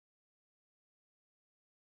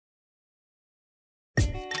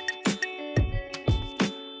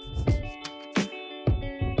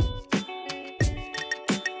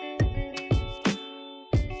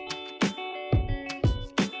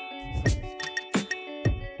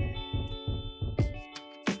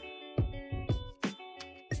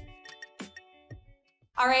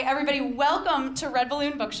All right, everybody, welcome to Red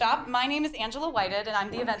Balloon Bookshop. My name is Angela Whited, and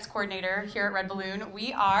I'm the events coordinator here at Red Balloon.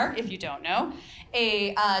 We are, if you don't know,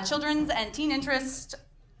 a children's and teen interest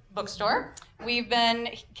bookstore. We've been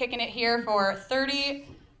kicking it here for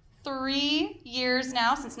 33 years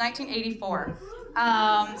now, since 1984.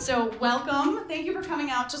 So welcome. Thank you for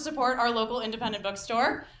coming out to support our local independent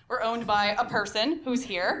bookstore. We're owned by a person who's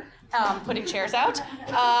here, putting chairs out.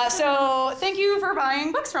 So thank you for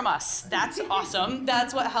buying books from us. That's awesome.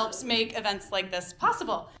 That's what helps make events like this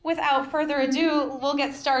possible. Without further ado, we'll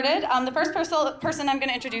get started. The first person I'm going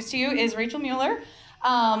to introduce to you is Rachel Mueller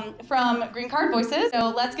from Green Card Voices. So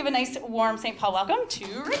let's give a nice, warm St. Paul welcome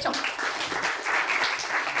to Rachel.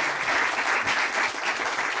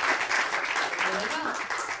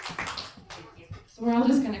 We're all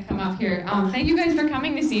just going to come up here. Thank you guys for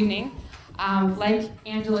coming this evening. Like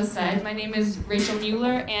Angela said, my name is Rachel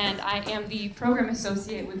Mueller, and I am the Program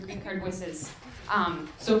Associate with Green Card Voices.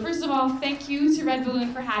 So first of all, thank you to Red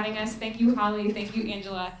Balloon for having us. Thank you, Holly. Thank you,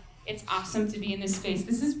 Angela. It's awesome to be in this space.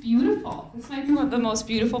 This is beautiful. This might be the most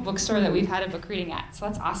beautiful bookstore that we've had a book reading at, so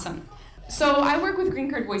that's awesome. So I work with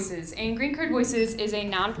Green Card Voices, and Green Card Voices is a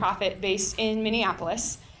nonprofit based in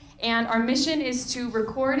Minneapolis. And our mission is to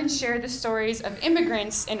record and share the stories of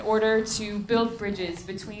immigrants in order to build bridges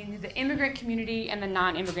between the immigrant community and the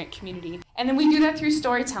non-immigrant community. And then we do that through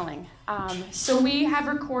storytelling. So we have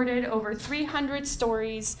recorded over 300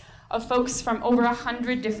 stories of folks from over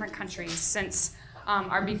 100 different countries since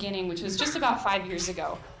our beginning, which was just about 5 years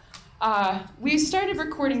ago. We started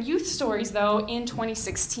recording youth stories, though, in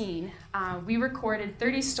 2016. We recorded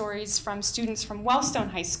 30 stories from students from Wellstone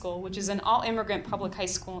High School, which is an all-immigrant public high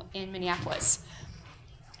school in Minneapolis.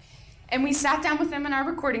 And we sat down with them in our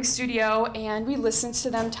recording studio, and we listened to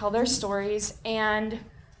them tell their stories. And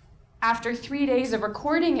after 3 days of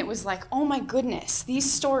recording, it was like, oh my goodness,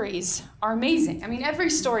 these stories are amazing. I mean, every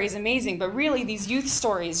story is amazing, but really these youth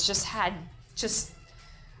stories just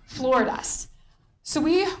floored us. So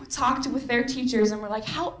we talked with their teachers and we're like,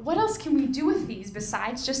 what else can we do with these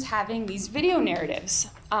besides just having these video narratives?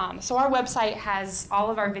 So our website has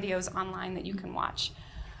all of our videos online that you can watch.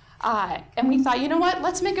 And we thought, you know what,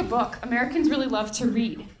 let's make a book. Americans really love to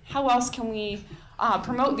read. How else can we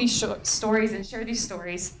promote these stories and share these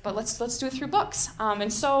stories? But let's do it through books.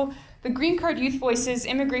 And so the Green Card Youth Voices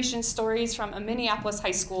Immigration Stories from a Minneapolis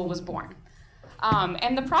high school was born.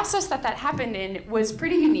 And the process that happened in was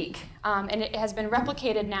pretty unique, and it has been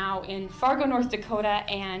replicated now in Fargo, North Dakota,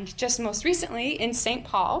 and just most recently in St.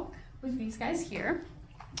 Paul with these guys here.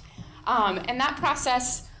 And that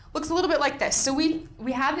process looks a little bit like this. So we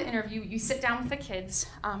have the interview, you sit down with the kids,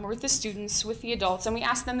 or with the students, with the adults, and we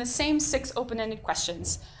ask them the same 6 open-ended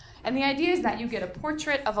questions. And the idea is that you get a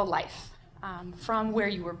portrait of a life, from where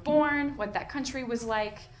you were born, what that country was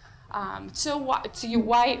like,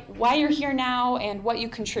 why you're here now and what you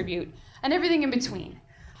contribute, and everything in between.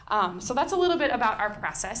 So that's a little bit about our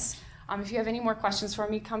process. If you have any more questions for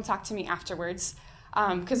me, come talk to me afterwards.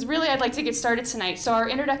 Because really I'd like to get started tonight. So our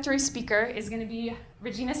introductory speaker is going to be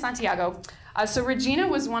Regina Santiago. So Regina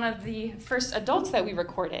was one of the first adults that we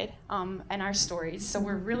recorded in our stories. So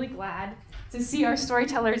we're really glad to see our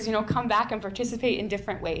storytellers, come back and participate in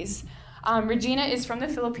different ways. Regina is from the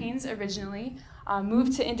Philippines originally.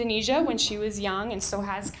 Moved to Indonesia when she was young, and so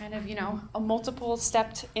has kind of, a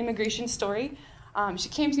multiple-stepped immigration story. She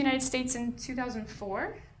came to the United States in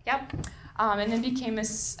 2004, yep, and then became a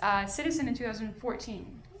citizen in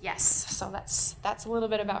 2014. Yes, so that's a little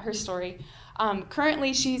bit about her story.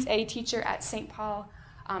 Currently, she's a teacher at St. Paul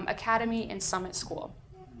Academy and Summit School.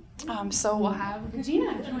 So we'll have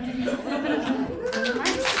Regina, if you want to give us a little bit of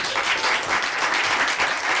remarks.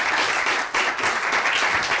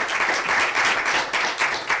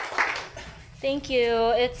 Thank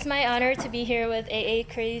you. It's my honor to be here with AA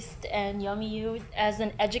Christ and Yummy You as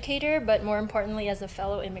an educator, but more importantly as a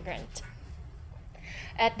fellow immigrant.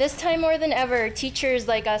 At this time more than ever, teachers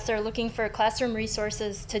like us are looking for classroom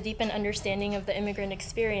resources to deepen understanding of the immigrant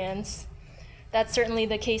experience. That's certainly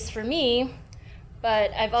the case for me,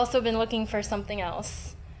 but I've also been looking for something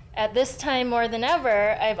else. At this time more than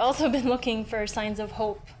ever, I've also been looking for signs of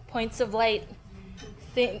hope, points of light,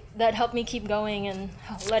 that help me keep going and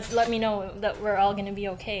let me know that we're all going to be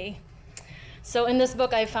okay. So in this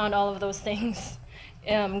book, I found all of those things.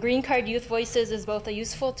 Green Card Youth Voices is both a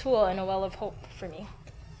useful tool and a well of hope for me.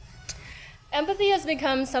 Empathy has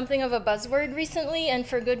become something of a buzzword recently, and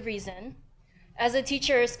for good reason. As a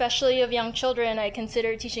teacher, especially of young children, I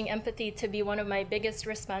consider teaching empathy to be one of my biggest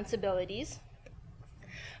responsibilities.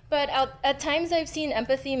 But at times I've seen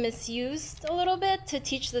empathy misused a little bit to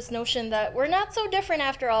teach this notion that we're not so different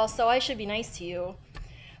after all, so I should be nice to you.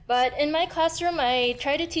 But in my classroom, I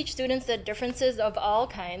try to teach students that differences of all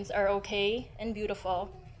kinds are okay and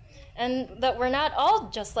beautiful, and that we're not all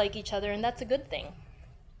just like each other, and that's a good thing.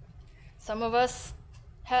 Some of us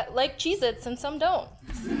like Cheez-Its and some don't.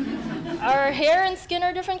 Our hair and skin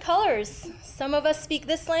are different colors. Some of us speak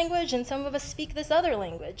this language and some of us speak this other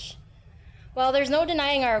language. While there's no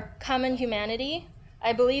denying our common humanity,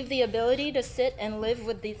 I believe the ability to sit and live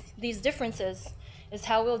with these differences is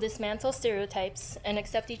how we'll dismantle stereotypes and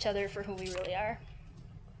accept each other for who we really are.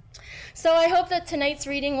 So I hope that tonight's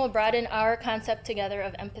reading will broaden our concept together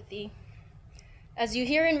of empathy. As you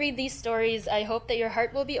hear and read these stories, I hope that your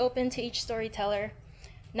heart will be open to each storyteller,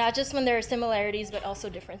 not just when there are similarities, but also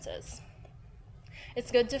differences.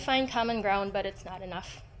 It's good to find common ground, but it's not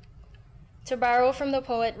enough. To borrow from the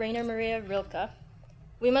poet Rainer Maria Rilke,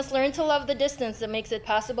 we must learn to love the distance that makes it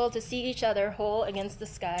possible to see each other whole against the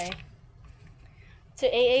sky. To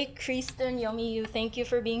AA, Kristen, Yomi, thank you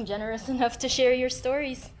for being generous enough to share your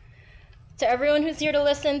stories. To everyone who's here to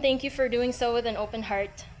listen, thank you for doing so with an open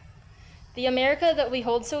heart. The America that we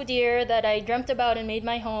hold so dear, that I dreamt about and made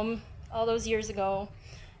my home all those years ago,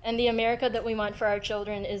 and the America that we want for our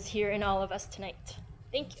children is here in all of us tonight.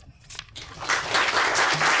 Thank you.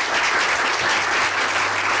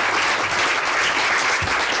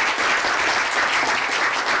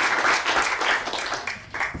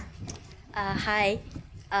 Hi,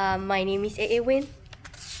 my name is A.A. Win,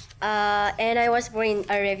 and I was born in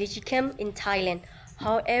a refugee camp in Thailand.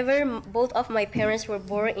 However, both of my parents were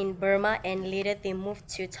born in Burma and later they moved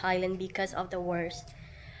to Thailand because of the wars.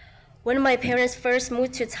 When my parents first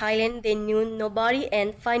moved to Thailand, they knew nobody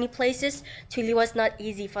and finding places to live was not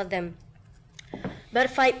easy for them.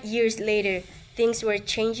 But 5 years later, things were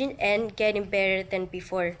changing and getting better than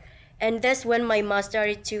before. And that's when my mom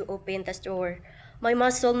started to open the store. My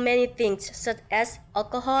mom sold many things such as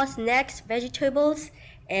alcohol, snacks, vegetables,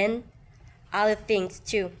 and other things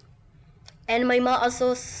too. And my mom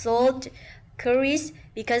also sold curries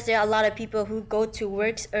because there are a lot of people who go to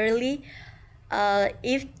work early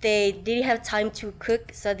if they didn't have time to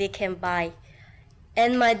cook, so they can buy.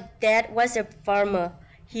 And my dad was a farmer.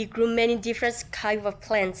 He grew many different kinds of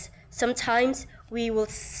plants. Sometimes we will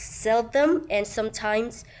sell them and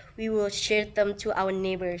sometimes we will share them to our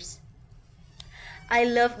neighbors. I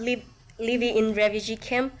love living in refugee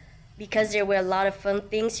camp because there were a lot of fun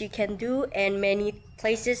things you can do and many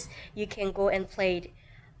places you can go and play.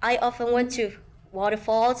 I often went to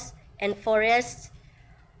waterfalls and forests.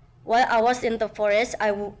 While I was in the forest,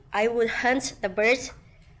 I would hunt the birds.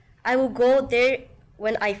 I would go there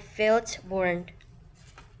when I felt bored.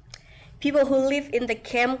 People who live in the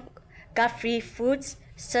camp got free foods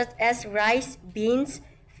such as rice, beans,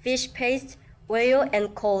 fish paste, oil,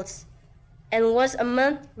 and coals. And once a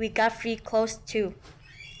month, we got free clothes too.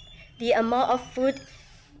 The amount of food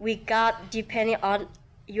we got depended on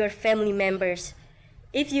your family members.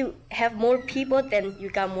 If you have more people, then you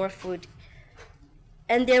got more food.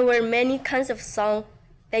 And there were many kinds of songs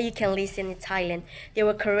that you can listen in Thailand. There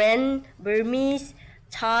were Korean, Burmese,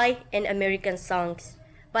 Thai, and American songs.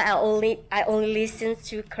 But I only listened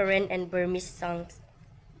to Korean and Burmese songs.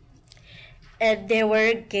 And there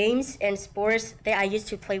were games and sports that I used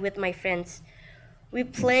to play with my friends. We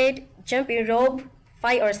played jumping rope,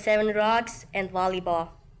 5 or 7 rocks, and volleyball.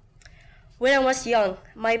 When I was young,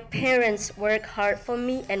 my parents worked hard for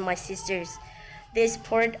me and my sisters. They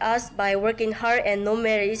supported us by working hard, and no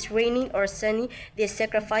matter it's raining or sunny, they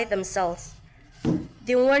sacrificed themselves.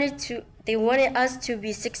 They wanted us to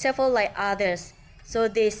be successful like others, so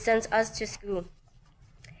they sent us to school.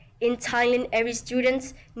 In Thailand, every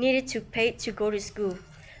student needed to pay to go to school.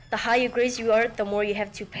 The higher grades you are, the more you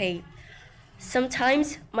have to pay.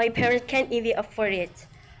 Sometimes my parents can't even afford it.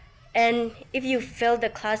 And if you fail the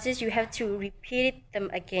classes, you have to repeat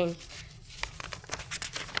them again.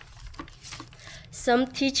 Some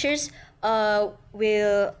teachers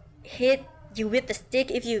will hit you with a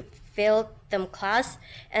stick if you fail them class,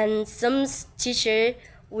 and some teacher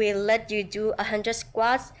will let you do 100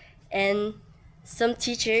 squats, and some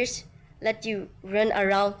teachers let you run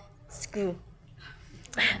around school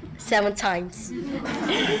 7 times.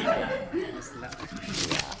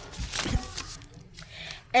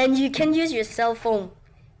 And you can use your cell phone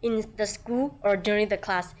in the school or during the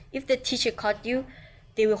class. If the teacher caught you,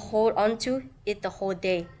 they will hold on to it the whole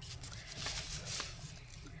day.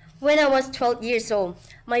 When I was 12 years old,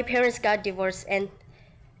 my parents got divorced, and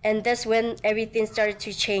that's when everything started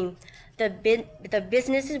to change. The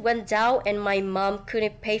businesses went down and my mom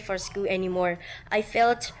couldn't pay for school anymore. I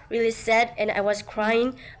felt really sad and I was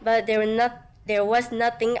crying, but there was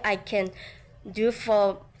nothing I can do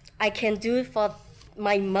for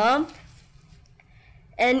my mom.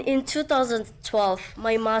 And in 2012,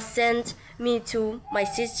 my mom sent me to my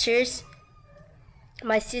sister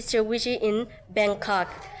which is in Bangkok.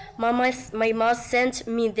 My mom sent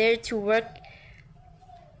me there to work,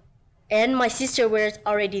 and my sister was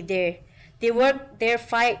already there. They worked there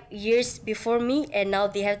 5 years before me, and now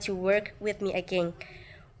they have to work with me again.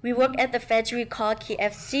 We work at the factory called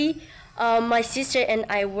KFC. My sister and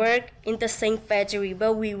I work in the same factory,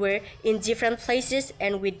 but we were in different places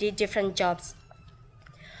and we did different jobs.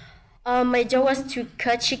 My job was to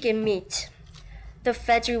cut chicken meat. The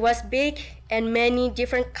factory was big and many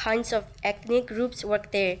different kinds of ethnic groups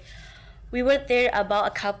worked there. We worked there about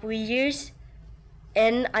a couple of years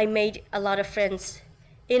and I made a lot of friends.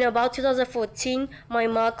 In about 2014, my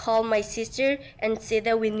mom called my sister and said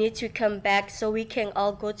that we need to come back so we can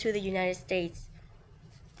all go to the United States.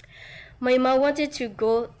 My mom wanted to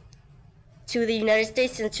go to the United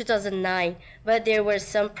States in 2009, but there were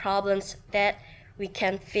some problems that we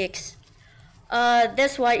can't fix.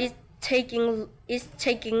 That's why it's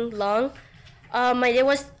taking long. My dad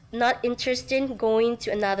was not interested in going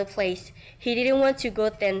to another place. He didn't want to go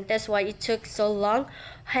then. That's why it took so long.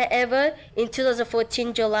 However, in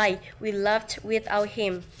 2014 July, we left without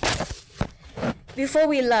him. Before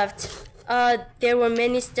we left, there were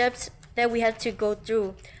many steps that we had to go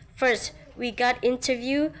through. First, we got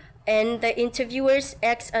interviewed, and the interviewers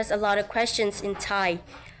asked us a lot of questions in Thai.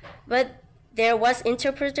 But there was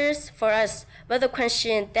interpreters for us, but the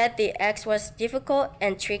question that they asked was difficult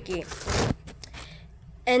and tricky.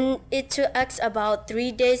 And it took us about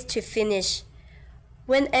 3 days to finish.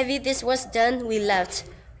 When this was done, we left.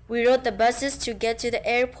 We rode the buses to get to the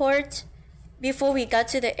airport. Before we got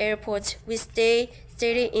to the airport, we stayed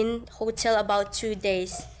in hotel about 2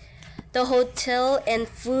 days. The hotel and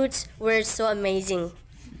foods were so amazing.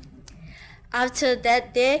 After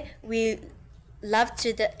that day, we left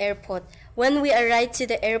to the airport. When we arrived to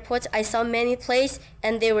the airport, I saw many places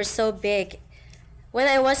and they were so big. When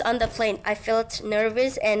I was on the plane, I felt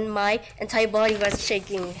nervous and my entire body was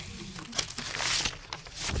shaking.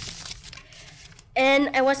 And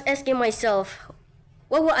I was asking myself,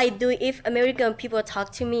 what would I do if American people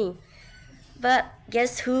talk to me? But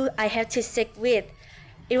guess who I have to stick with?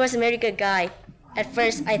 It was an American guy. At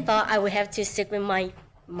first, I thought I would have to stick with my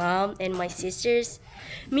mom and my sisters.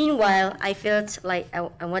 Meanwhile, I felt like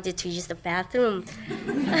I wanted to use the bathroom.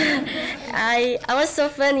 I was so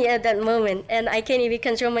funny at that moment, and I can't even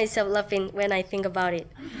control myself laughing when I think about it.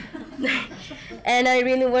 And I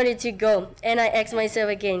really wanted to go, and I asked myself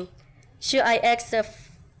again, should I ask the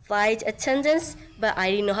flight attendants? But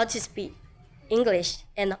I didn't know how to speak English,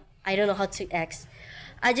 and I don't know how to ask.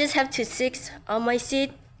 I just have to sit on my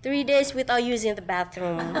seat 3 days without using the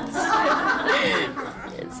bathroom.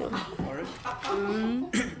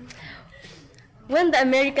 When the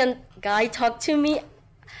American guy talked to me,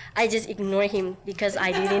 I just ignored him because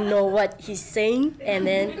I didn't know what he's saying. And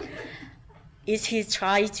then, is he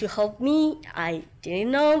trying to help me? I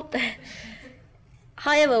didn't know.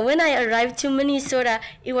 However, when I arrived to Minnesota,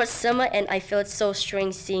 it was summer and I felt so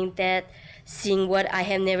strange seeing what I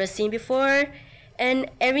have never seen before.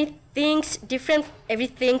 And everything's different.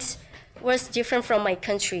 Everything was different from my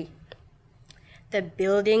country. The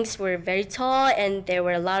buildings were very tall and there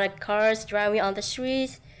were a lot of cars driving on the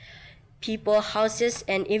streets. People, houses,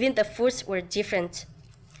 and even the foods were different.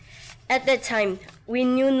 At that time, we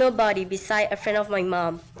knew nobody beside a friend of my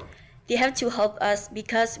mom. They had to help us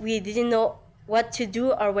because we didn't know what to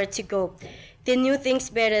do or where to go. They knew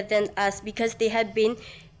things better than us because they had been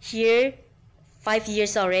here 5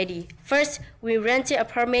 years already. First, we rented an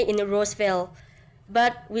apartment in Roseville,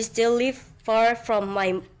 but we still live far from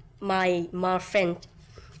my mom friend.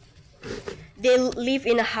 They live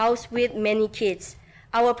in a house with many kids.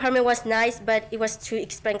 Our apartment was nice, but it was too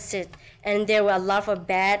expensive, and there were a lot of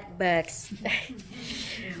bad bugs.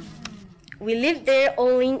 We lived there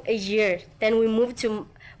only a year. Then we moved to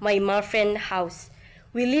my mom friend's house.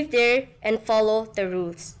 We lived there and followed the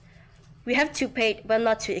rules. We have to pay, but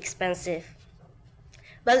not too expensive.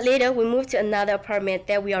 But later, we moved to another apartment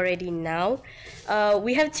that we already know.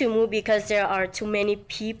 We have to move because there are too many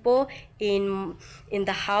people in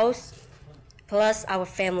the house, plus our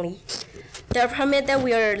family. The apartment that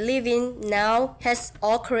we are living now has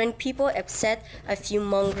all Korean people except a few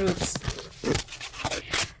Hmong groups.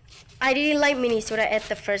 I didn't like Minnesota at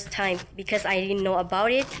the first time because I didn't know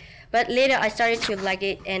about it. But later, I started to like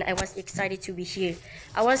it, and I was excited to be here.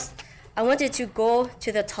 I wanted to go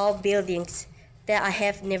to the tall buildings that I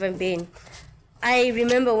have never been. I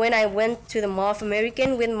remember when I went to the Mall of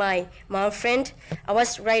American with my mom friend, I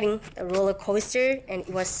was riding a roller coaster and it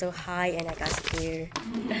was so high and I got scared.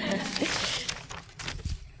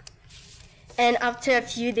 And after a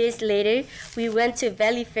few days later, we went to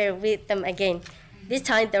Valley Fair with them again. This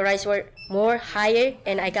time the rides were more higher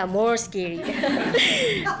and I got more scary.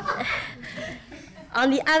 On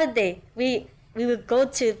the other day, we would go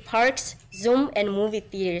to parks, Zoom, and movie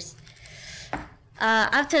theaters.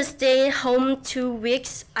 After staying home 2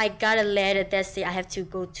 weeks, I got a letter that said I have to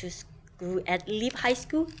go to school at Leap High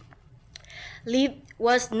School. Leap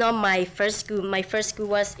was not my first school. My first school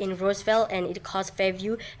was in Roseville, and it called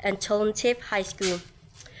Fairview and Tolentine High School.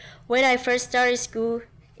 When I first started school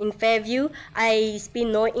in Fairview, I speak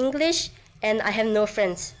no English and I have no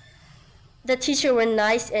friends. The teachers were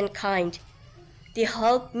nice and kind. They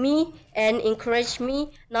helped me and encouraged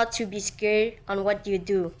me not to be scared on what you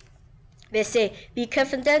do. They say, be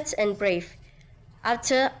confident and brave.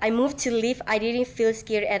 After I moved to Leap, I didn't feel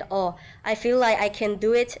scared at all. I feel like I can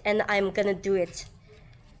do it and I'm gonna do it.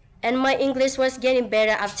 And my English was getting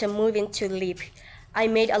better after moving to Leap. I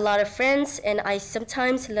made a lot of friends and I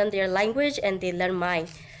sometimes learn their language and they learn mine.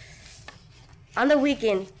 On the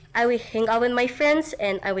weekend, I will hang out with my friends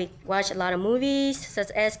and I will watch a lot of movies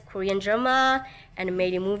such as Korean drama,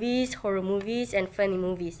 animated movies, horror movies, and funny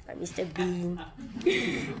movies like Mr. Bean.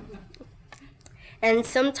 And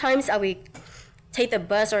sometimes I will take the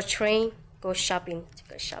bus or train, go shopping.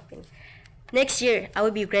 Next year, I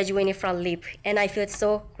will be graduating from Leap, and I feel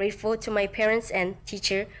so grateful to my parents and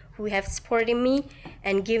teacher who have supported me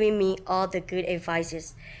and given me all the good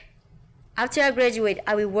advices. After I graduate,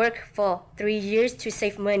 I will work for 3 years to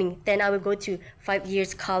save money. Then I will go to 5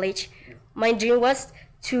 years college. My dream was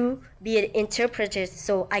to be an interpreter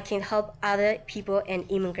so I can help other people and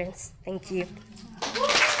immigrants. Thank you.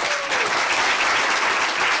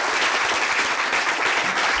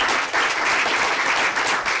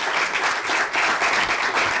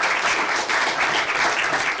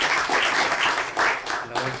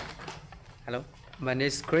 Hello, my name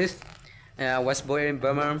is Chris. I was born in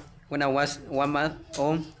Burma. When I was 1 month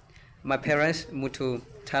old, my parents moved to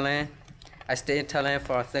Thailand. I stayed in Thailand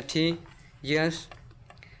for 13 years.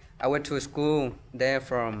 I went to school there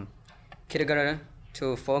from kindergarten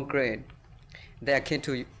to 4th grade. Then I came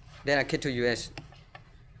to US.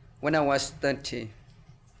 When I was 30,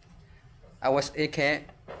 I was in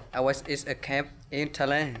a camp in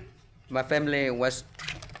Thailand. My family was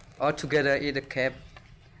all together in the camp.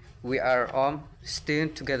 We are all still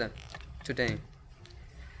together today.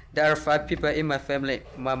 There are 5 people in my family: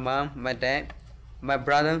 my mom, my dad, my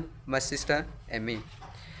brother, my sister, and me.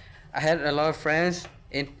 I had a lot of friends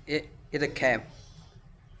in the camp.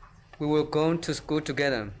 We will go to school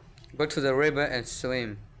together, go to the river and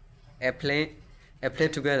swim, and play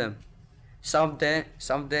together. Some of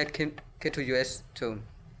them came to US too.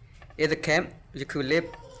 In the camp, you could live,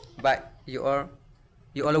 but you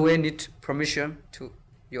always need permission to.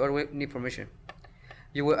 You always need permission.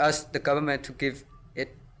 You will ask the government to give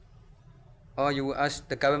it, or you will ask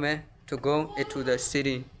the government to go into the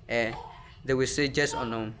city, and they will say yes or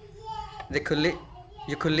no. You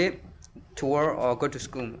could live to work or go to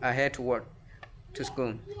school. I had to work to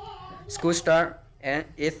school. School start at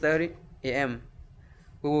 8:30 a.m.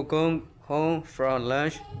 We will go home from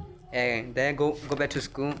lunch and then go back to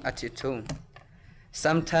school at 2.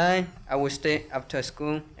 Sometimes I will stay after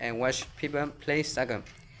school and watch people play soccer.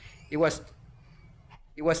 It was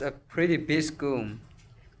a pretty big school.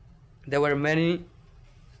 There were maybe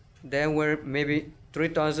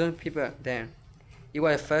 3,000 people there. It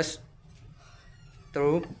was first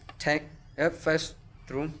through 10th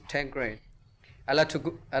grade. I like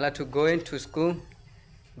to go into school,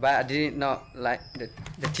 but I did not like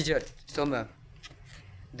the teacher so much.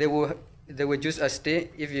 They will just stay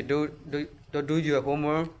if you don't do your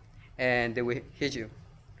homework, and they will hit you.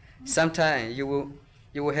 Sometimes you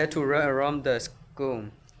will have to run around the school.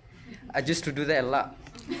 I used to do that a lot.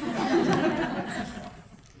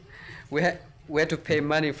 we had to pay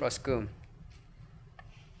money for school.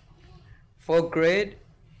 4th grade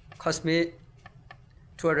cost me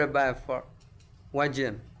 $200 for 1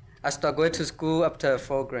 year. I stopped going to school after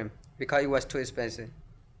 4th grade because it was too expensive.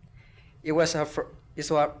 It was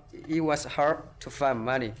hard to find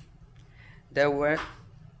money. There were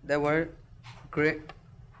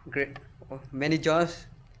many jobs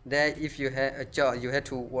that if you had a job, you had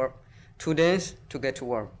to work 2 days to get to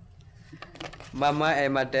work. Mama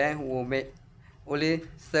and my dad will make only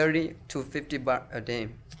 30 to 50 baht a day.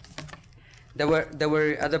 There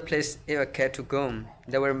were other places I cared to go.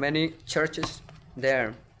 There were many churches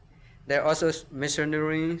there. There are also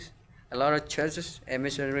missionaries. A lot of churches and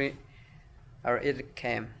missionaries are in the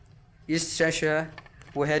camp. Each church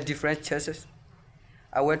we had different churches.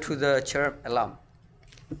 I went to the church a lot.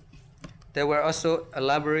 There were also a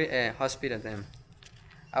library and hospital there.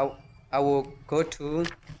 I will go to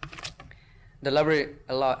the library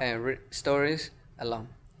a lot and read stories alone.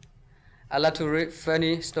 I like to read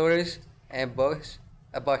funny stories and books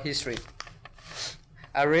about history.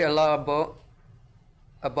 I read a lot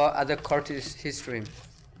about other countries' history.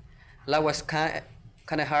 Life was kind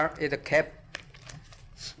of hard in the camp.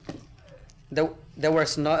 There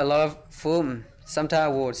was not a lot of food. Sometimes I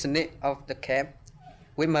would sneak off the camp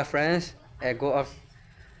with my friends and go off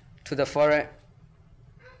to the forest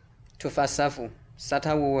to find some food.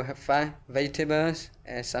 Sometimes we would find vegetables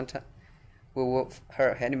and sometimes we would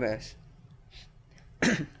hurt animals.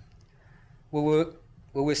 we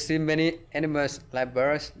would see many animals like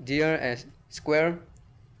birds, deer, and squirrel.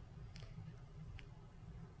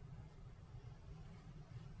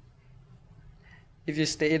 If you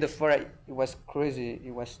stay in the forest, it was crazy,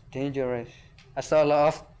 it was dangerous. I saw a lot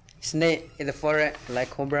of snakes in the forest, like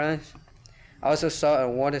cobras. I also saw a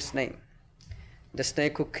water snake. The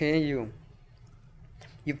snake could kill you.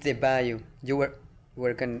 If they bite you, you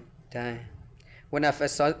were gonna die. When I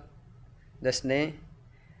first saw the snake,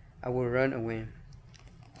 I would run away.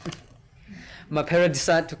 My parents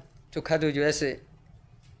decided to come to USA.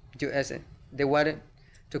 They wanted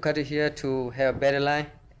to come here to have a better life,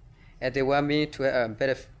 and they want me to have a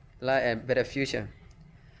better life and better future.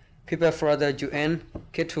 People from the UN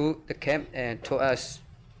came to the camp and told us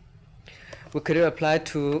we could apply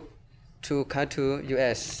to come to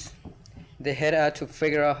US. They had us to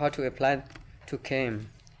figure out how to apply to camp.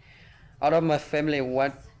 All of my family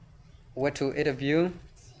went to interview.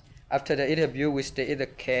 After the interview, we stayed in the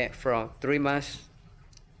camp for 3 months.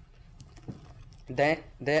 Then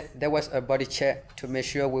there was a body check to make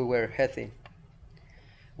sure we were healthy.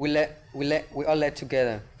 We all left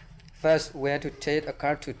together. First, we had to take a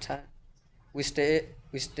car to town. We stayed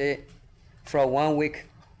for 1 week,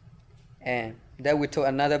 and then we took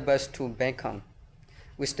another bus to Bangkok.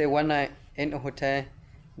 We stayed one night in a hotel.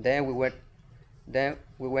 Then we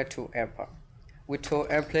went to airport. We took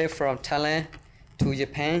airplane from Thailand to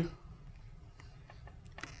Japan.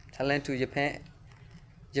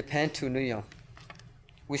 Japan to New York.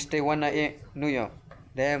 We stayed one night in New York.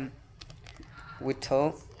 Then we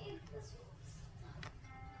took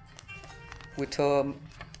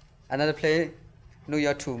another plane, New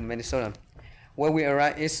York to Minnesota. When we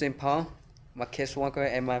arrived in St. Paul, my caseworker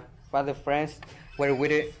and my father's friends were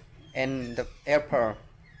waiting in the airport.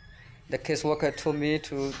 The caseworker took me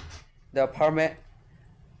to the apartment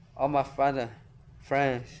of my father's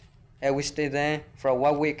friends, and we stayed there for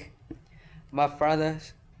 1 week. My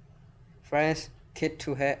father's friends came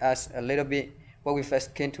to help us a little bit when we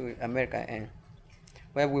first came to America, and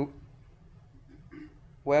when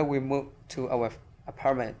we moved to our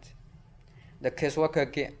apartment, the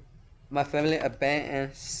caseworker gave my family a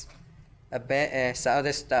bed and some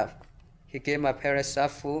other stuff. He gave my parents some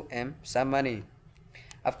food and some money.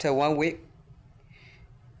 After 1 week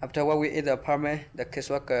in the apartment, the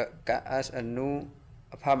caseworker got us a new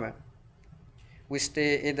apartment. We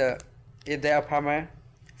stayed in their apartment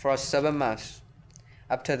for 7 months.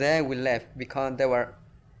 After that, we left because there were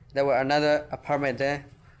another apartment there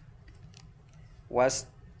was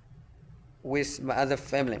with my other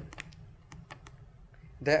family.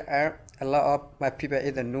 There are a lot of my people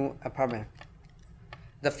in the new apartment.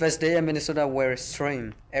 The first day in Minnesota was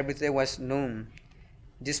strange. Everything was new.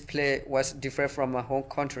 This place was different from my home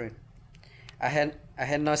country. I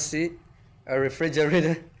had not seen a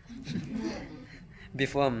refrigerator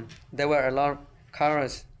before. There were a lot of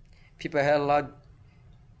colors. People had a lot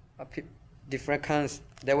of different kinds.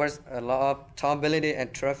 There was a lot of turbulence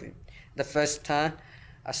and traffic. The first time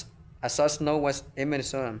I saw snow was in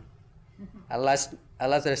Minnesota. I liked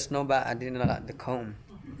the snow, but I didn't like the cold.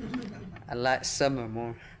 I like summer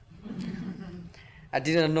more. I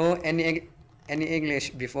didn't know any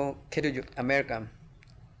English before came to America.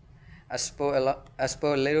 I spoke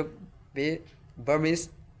a little bit Burmese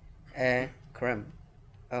and Korean.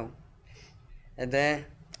 And then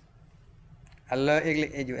I learned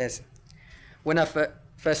English in US. When I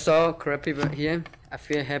first saw Korean people here, I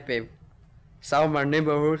feel happy. Some of my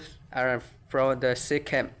neighborhoods are from the same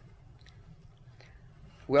camp.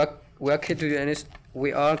 We all came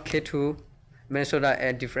to Minnesota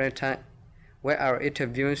at different times where our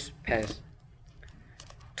interviews passed.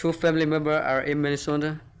 2 family members are in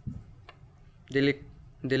Minnesota. They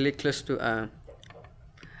live close to us.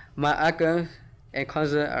 My uncle and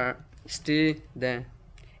cousin are still there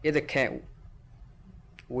in the camp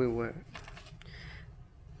we were.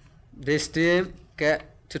 They still get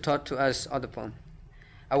to talk to us on the phone.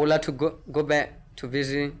 I would like to go back to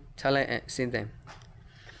visit Thailand and see them.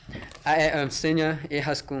 I am a senior in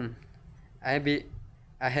high school. I have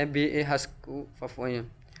been in high school for 4 years.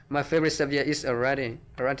 My favorite subject is writing.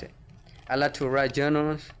 I like to write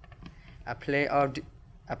journals. I play of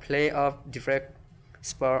different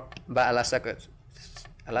sport, but I like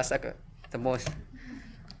soccer. The most.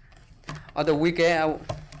 On the weekend,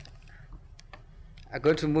 I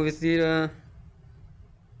go to movie theater.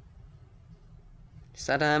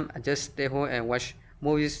 Sometimes I just stay home and watch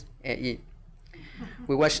movies and eat.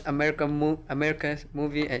 We watch American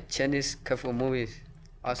movie and Chinese kung fu movies.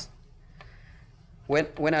 Also,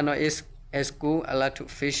 when I'm not at school, I like to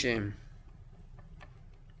fishing.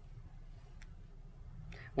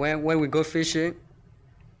 When we go fishing,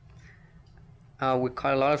 we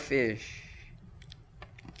caught a lot of fish.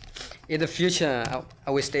 In the future,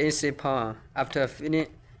 I will stay in St. Paul. After I finish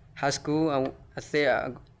high school, I think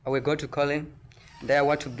I will go to college. There I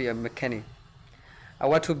want to be a mechanic. I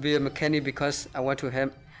want to be a mechanic because I want to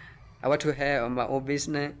have my own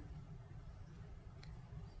business.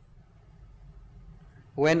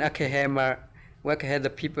 When I can have the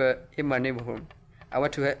people in my neighborhood, I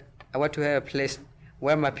want to have a place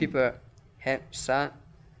where my people have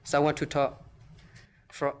someone to talk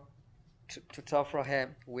from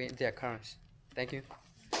him with their currents. Thank you.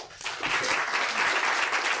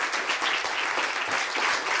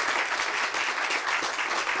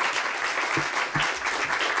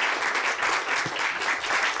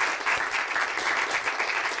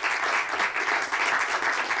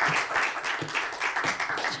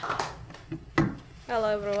 Hello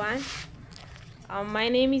everyone. My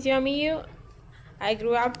name is Yomiyu. I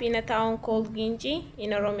grew up in a town called Ginji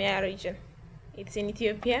in Oromia region. It's in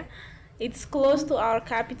Ethiopia. It's close to our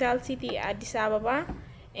capital city Addis Ababa,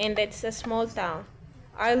 and it's a small town.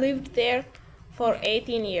 I lived there for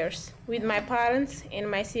 18 years with my parents and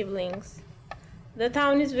my siblings. The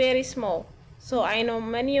town is very small, so I know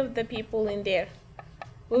many of the people in there.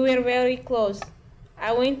 We were very close.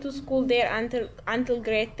 I went to school there until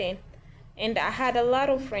grade 10. And I had a lot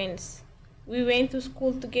of friends. We went to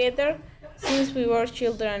school together since we were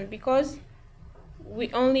children because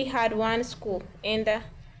we only had one school, and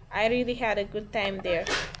I really had a good time there.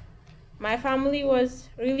 My family was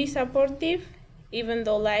really supportive, even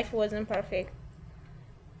though life wasn't perfect.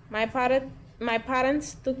 My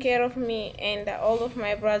parents took care of me and all of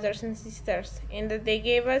my brothers and sisters, and they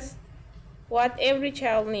gave us what every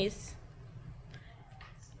child needs.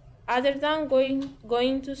 Other than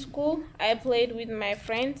going to school, I played with my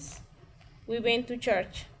friends. We went to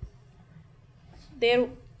church. There,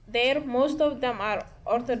 most of them are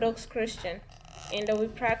Orthodox Christian, and we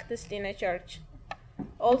practiced in a church.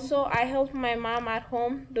 Also, I helped my mom at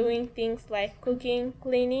home doing things like cooking,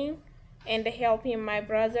 cleaning, and helping my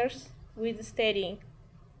brothers with studying.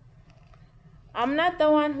 I'm not the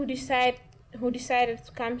one who decided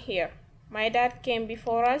to come here. My dad came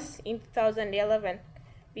before us in 2011.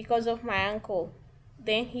 Because of my uncle.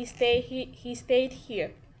 Then he stayed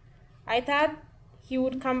here. I thought he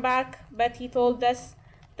would come back, but he told us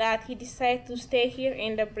that he decided to stay here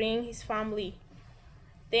and bring his family.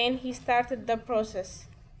 Then he started the process.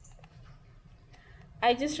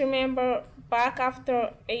 I just remember back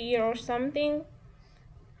after a year or something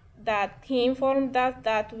that he informed us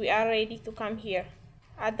that we are ready to come here.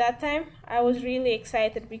 At that time, I was really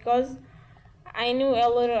excited because I knew a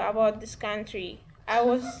little about this country. I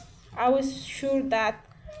was sure that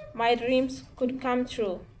my dreams could come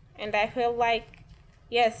true, and I felt like,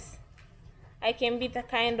 yes, I can be the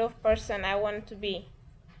kind of person I want to be.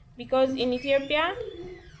 Because in Ethiopia,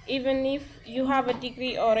 even if you have a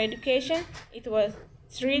degree or education,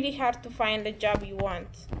 it's really hard to find a job you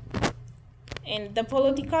want. And the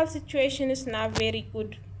political situation is not very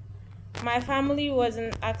good. My family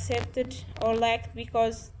wasn't accepted or liked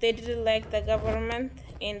because they didn't like the government,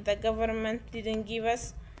 and the government didn't give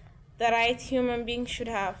us the right human beings should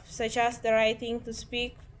have, such as the right thing to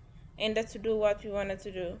speak and to do what we wanted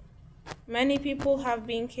to do. Many people have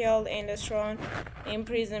been killed and thrown in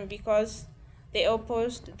prison because they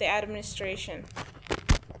opposed the administration.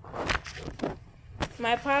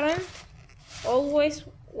 My parents always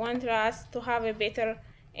wanted us to have a better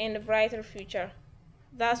and brighter future.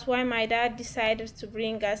 That's why my dad decided to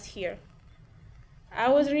bring us here. I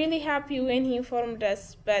was really happy when he informed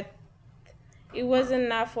us, but it wasn't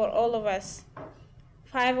enough for all of us.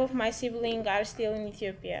 5 of my siblings are still in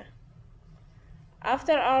Ethiopia.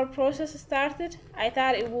 After our process started, I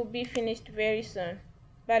thought it would be finished very soon,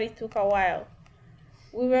 but it took a while.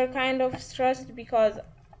 We were kind of stressed because,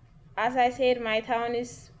 as I said, my town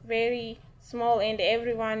is very small and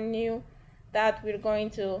everyone knew that we're going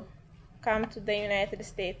to come to the United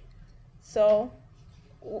States. So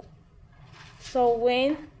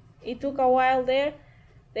when it took a while there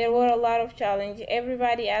were a lot of challenges.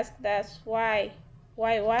 Everybody asked us why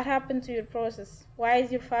Why? What happened to your process? Why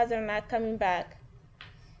is your father not coming back?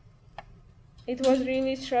 It was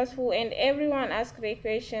really stressful, and everyone asked the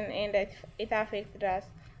question, and it affected us.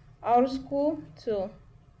 Our school too.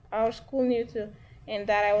 Our school knew too, and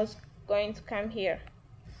that I was going to come here.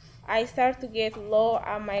 I started to get low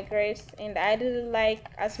on my grades, and I didn't like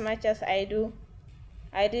as much as I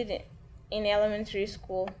did in elementary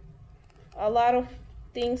school. A lot of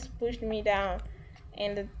things pushed me down,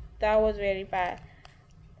 and that was very bad.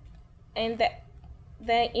 And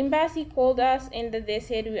the embassy called us, and they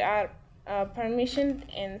said we are permission,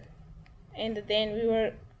 and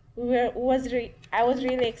then I was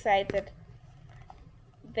really excited.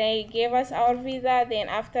 They gave us our visa. Then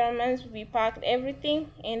after a month, we packed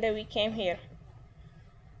everything and we came here.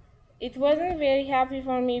 It wasn't very happy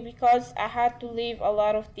for me because I had to leave a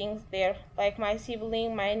lot of things there, like my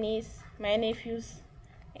sibling, my niece, my nephews,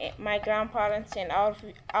 my grandparents, and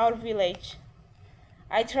our village.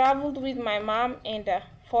 I traveled with my mom and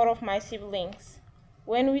 4 of my siblings.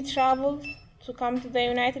 When we traveled to come to the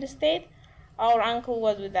United States, our uncle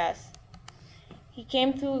was with us. He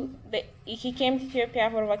came to Ethiopia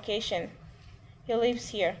for vacation. He lives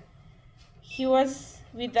here. He was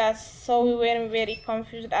with us, so we weren't very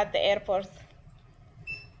confused at the airport.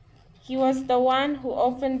 He was the one who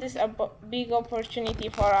opened this big opportunity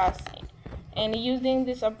for us, and using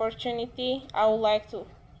this opportunity, I would like to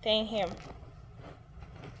thank him.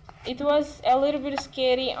 It was a little bit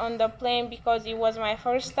scary on the plane because it was my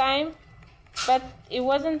first time, but it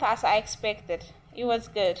wasn't as I expected. It was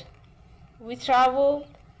good. We traveled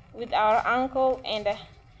with our uncle, and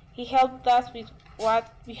he helped us with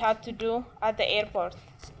what we had to do at the airport.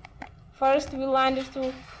 First, we landed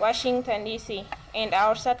to Washington, D.C., and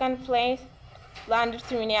our second plane landed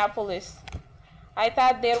to Minneapolis. I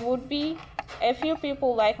thought there would be a few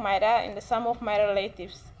people like my dad and some of my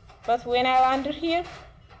relatives, but when I landed here,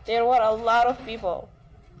 there were a lot of people.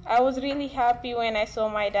 I was really happy when I saw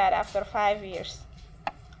my dad after 5 years.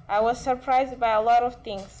 I was surprised by a lot of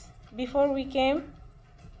things. Before we came,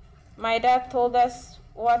 my dad told us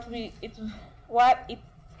what it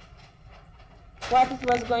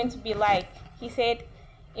was going to be like. He said,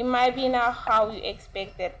 it might be not how you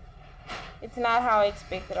expected. It's not how I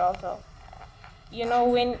expected also. You know,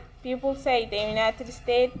 when people say the United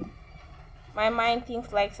States, my mind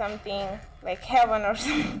thinks like something like heaven or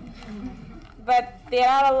something. But there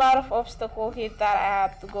are a lot of obstacles here that I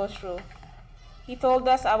had to go through. He told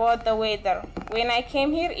us about the weather. When I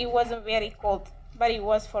came here, it wasn't very cold, but it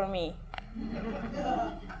was for me.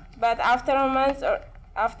 But after a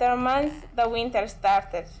month, the winter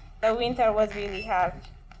started. The winter was really hard.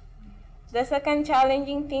 The second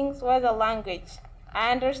challenging thing was the language.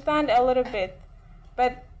 I understand a little bit,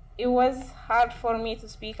 but it was hard for me to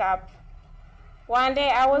speak up. One day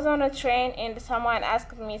I was on a train and someone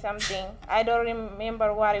asked me something. I don't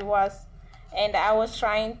remember what it was, and I was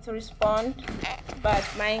trying to respond, but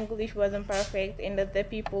my English wasn't perfect, and the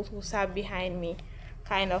people who sat behind me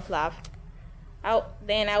kind of laughed.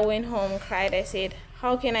 Then I went home, cried. I said,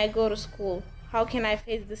 how can I go to school? How can I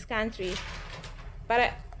face this country?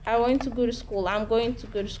 But I want to go to school. I'm going to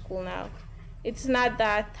go to school now. It's not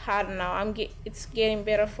that hard now. It's getting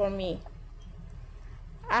better for me.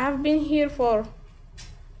 I have been here for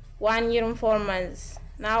 1 year and 4 months.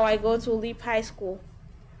 Now I go to Leap High School.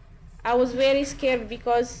 I was very scared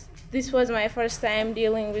because this was my first time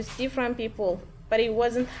dealing with different people, but it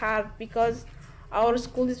wasn't hard because our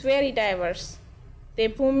school is very diverse. They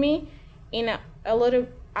put me in a little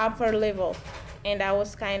upper level, and I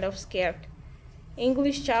was kind of scared.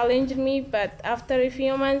 English challenged me, but after a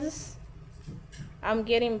few months, I'm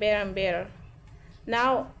getting better and better.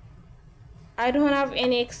 Now, I don't have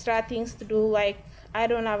any extra things to do, like I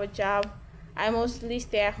don't have a job. I mostly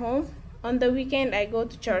stay at home. On the weekend, I go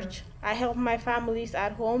to church. I help my families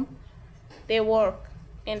at home. They work,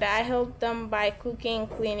 and I help them by cooking and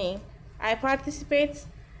cleaning. I participate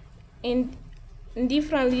in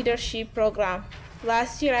different leadership programs.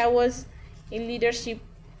 Last year, I was in leadership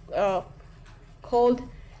called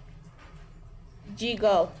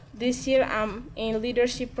GGIRL. This year, I'm in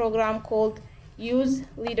leadership program called Youth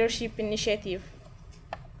Leadership Initiative.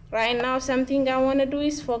 Right now, something I want to do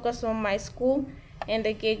is focus on my school and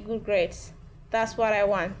get good grades. That's what I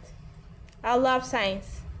want. I love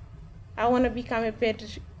science. I want to become a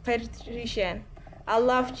pediatrician. I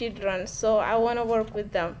love children, so I want to work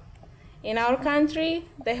with them. In our country,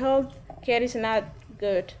 the health care is not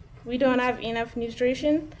good. We don't have enough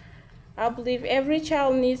nutrition. I believe every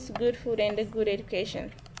child needs good food and a good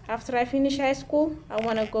education. After I finish high school, I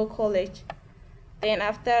want to go college. Then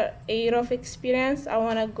after a year of experience, I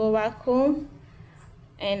want to go back home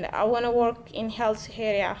and I want to work in health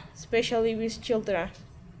area, especially with children,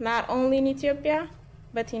 not only in Ethiopia,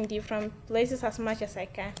 but in different places as much as I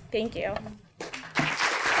can. Thank you.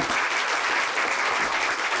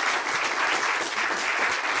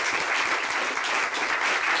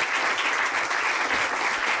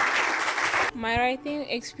 My writing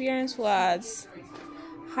experience was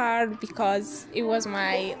hard because it was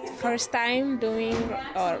my first time doing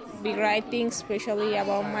or big writing, especially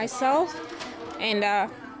about myself, and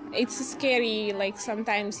it's scary. Like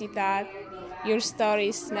sometimes you thought your story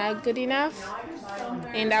is not good enough,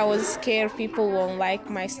 and I was scared people won't like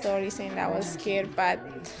my stories, and I was scared. But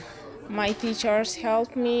my teachers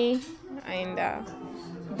helped me, and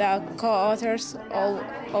the co-authors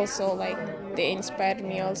also like they inspired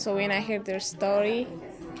me. Also, when I heard their story,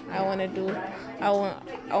 I wanted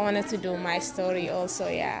to do my story also.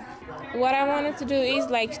 Yeah, what I wanted to do is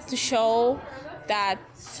like to show that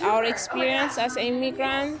our experience as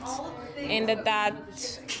immigrants and that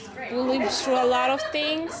we lived through a lot of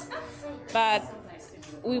things, but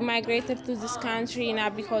we migrated to this country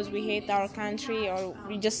not because we hate our country or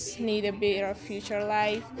we just need a better future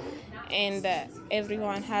life, and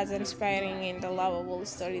everyone has inspiring and a lovable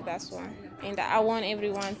story. That's one, and I want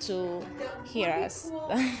everyone to hear us.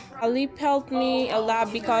 Leap helped me a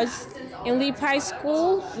lot because in Leap High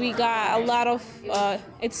School we got a lot of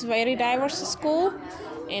it's very diverse school,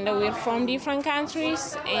 and we're from different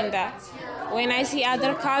countries, and when I see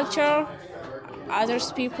other culture,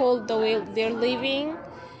 others people, the way they're living,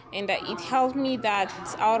 and it helped me that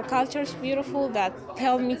our culture is beautiful, that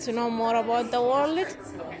helped me to know more about the world.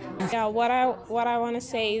 Yeah, what I want to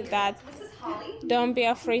say is that don't be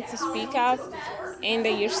afraid to speak up, and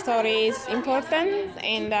your story is important,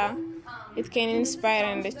 and it can inspire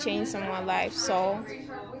and change someone's life. So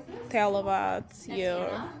tell about your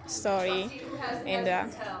story,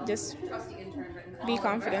 and just be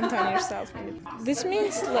confident on yourself. This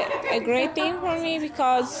means like a great thing for me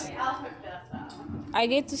because I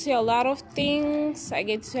get to see a lot of things. I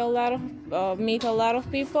get to see a lot of meet a lot of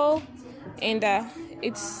people, and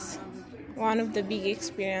it's one of the big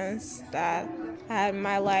experience that I had in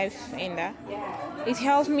my life, and it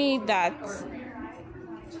helped me that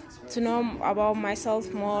to know about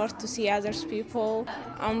myself more, to see others people.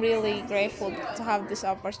 I'm really grateful to have this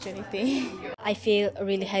opportunity. I feel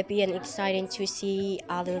really happy and excited to see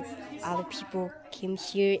other people came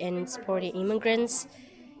here and support the immigrants,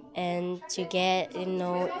 and to get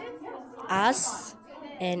us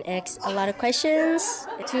and ask a lot of questions,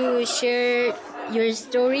 to share your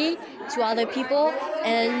story to other people,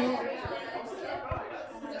 and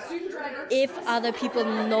if other people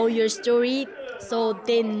know your story, so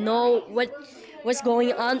they know what's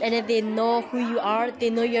going on, and if they know who you are, they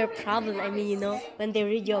know your problem. I mean, when they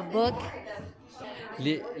read your book.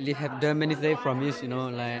 They have done many things from me,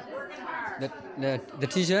 like the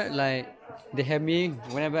teacher, like they help me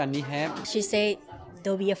whenever I need help. She said,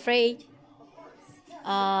 don't be afraid.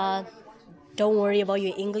 Don't worry about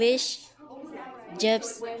your English.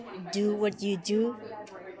 Just do what you do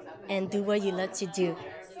and do what you love to do.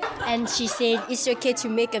 And she said it's okay to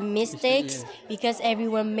make a mistakes because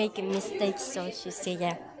everyone make mistakes. So she said,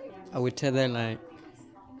 yeah. I will tell them like,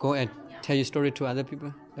 go and tell your story to other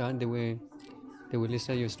people. They will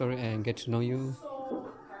listen to your story and get to know you.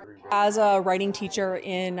 As a writing teacher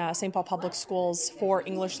in St. Paul Public Schools for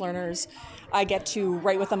English learners, I get to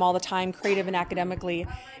write with them all the time, creative and academically,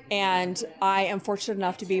 and I am fortunate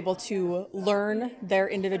enough to be able to learn their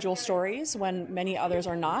individual stories when many others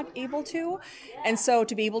are not able to. And so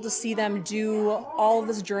to be able to see them do all of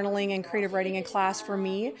this journaling and creative writing in class for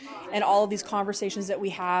me, and all of these conversations that we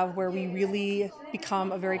have where we really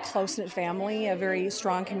become a very close-knit family, a very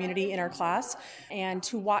strong community in our class, and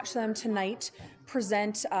to watch them tonight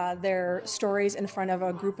present their stories in front of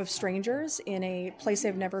a group of strangers in a place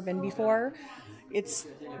they've never been before. It's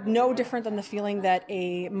no different than the feeling that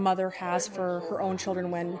a mother has for her own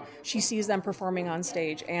children when she sees them performing on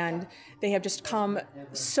stage. And they have just come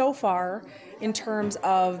so far in terms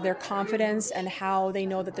of their confidence and how they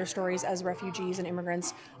know that their stories as refugees and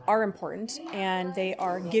immigrants are important. And they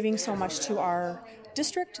are giving so much to our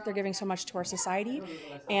district, they're giving so much to our society.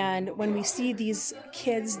 And when we see these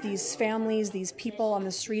kids, these families, these people on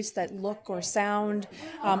the streets that look or sound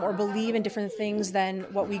or believe in different things than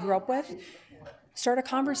what we grew up with, start a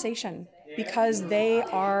conversation, because they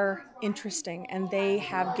are interesting and they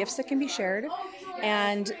have gifts that can be shared,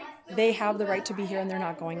 and they have the right to be here and they're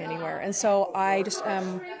not going anywhere. And so I just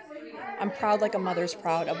I'm proud, like a mother's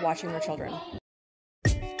proud, of watching their children.